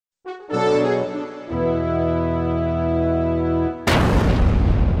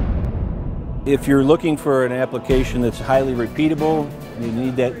If you're looking for an application that's highly repeatable, you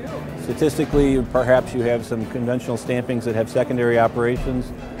need that statistically, perhaps you have some conventional stampings that have secondary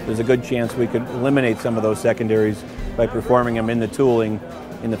operations. There's a good chance we could eliminate some of those secondaries by performing them in the tooling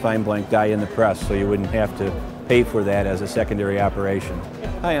in the fine blank die in the press, so you wouldn't have to pay for that as a secondary operation.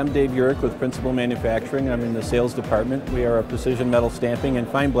 Hi, I'm Dave Urick with Principal Manufacturing. I'm in the sales department. We are a precision metal stamping and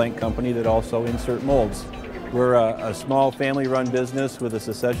fine blank company that also insert molds. We're a small family-run business with a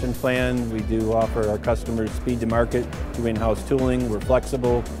succession plan. We do offer our customers speed to market through in-house tooling. We're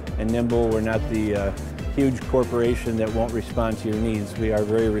flexible and nimble. We're not the huge corporation that won't respond to your needs. We are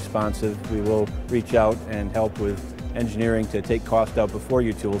very responsive. We will reach out and help with engineering to take cost out before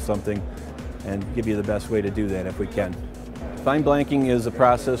you tool something and give you the best way to do that if we can. Fine blanking is a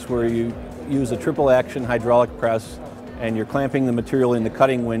process where you use a triple action hydraulic press and you're clamping the material in the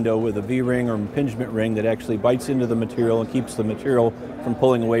cutting window with a V-ring or impingement ring that actually bites into the material and keeps the material from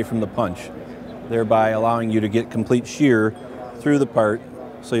pulling away from the punch, thereby allowing you to get complete shear through the part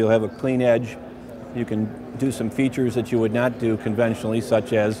so you'll have a clean edge. You can do some features that you would not do conventionally,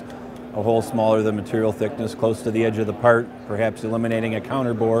 such as a hole smaller than material thickness close to the edge of the part, perhaps eliminating a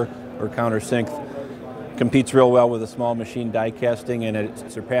counter bore or countersink. Competes real well with a small machine die casting, and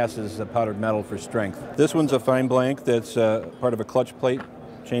it surpasses the powdered metal for strength. This one's a fine blank that's part of a clutch plate,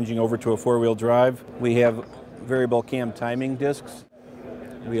 changing over to a four-wheel drive. We have variable cam timing discs.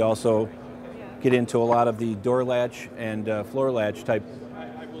 We also get into a lot of the door latch and floor latch type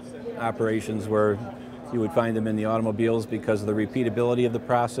operations where you would find them in the automobiles because of the repeatability of the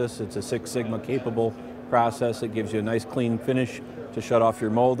process. It's a Six Sigma capable process. It gives you a nice clean finish to shut off your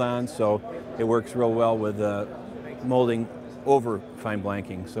mold on, so it works real well with molding over fine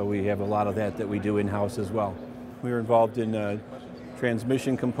blanking. So we have a lot of that we do in-house as well. We are involved in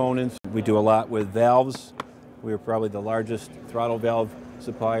transmission components. We do a lot with valves. We are probably the largest throttle valve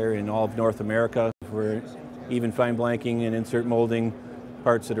supplier in all of North America. We're even fine blanking and insert molding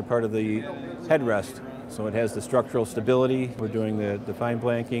parts that are part of the headrest. So it has the structural stability. We're doing the fine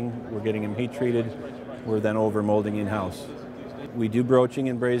blanking. We're getting them heat treated. We're then over molding in-house. We do broaching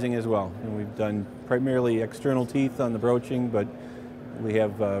and brazing as well. And we've done primarily external teeth on the broaching, but we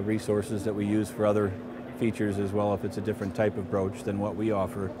have resources that we use for other features as well if it's a different type of broach than what we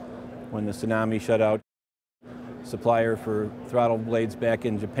offer. When the tsunami shut out, supplier for throttle blades back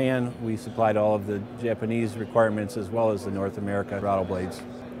in Japan, we supplied all of the Japanese requirements as well as the North America throttle blades.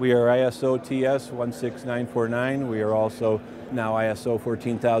 We are ISO TS 16949. We are also now ISO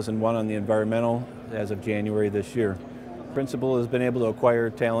 14001 on the environmental as of January this year. Principal has been able to acquire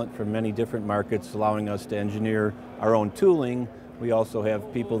talent from many different markets, allowing us to engineer our own tooling. We also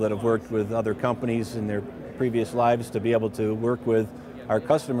have people that have worked with other companies in their previous lives to be able to work with our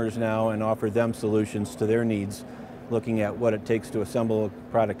customers now and offer them solutions to their needs, looking at what it takes to assemble a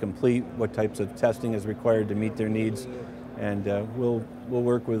product complete, what types of testing is required to meet their needs, and we'll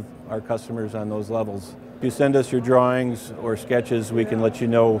work with our customers on those levels. If you send us your drawings or sketches, we can let you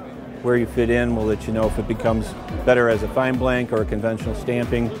know where you fit in. We'll let you know if it becomes better as a fine blank or a conventional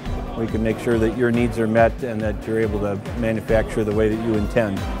stamping. We can make sure that your needs are met and that you're able to manufacture the way that you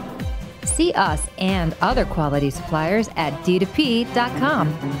intend. See us and other quality suppliers at d2p.com.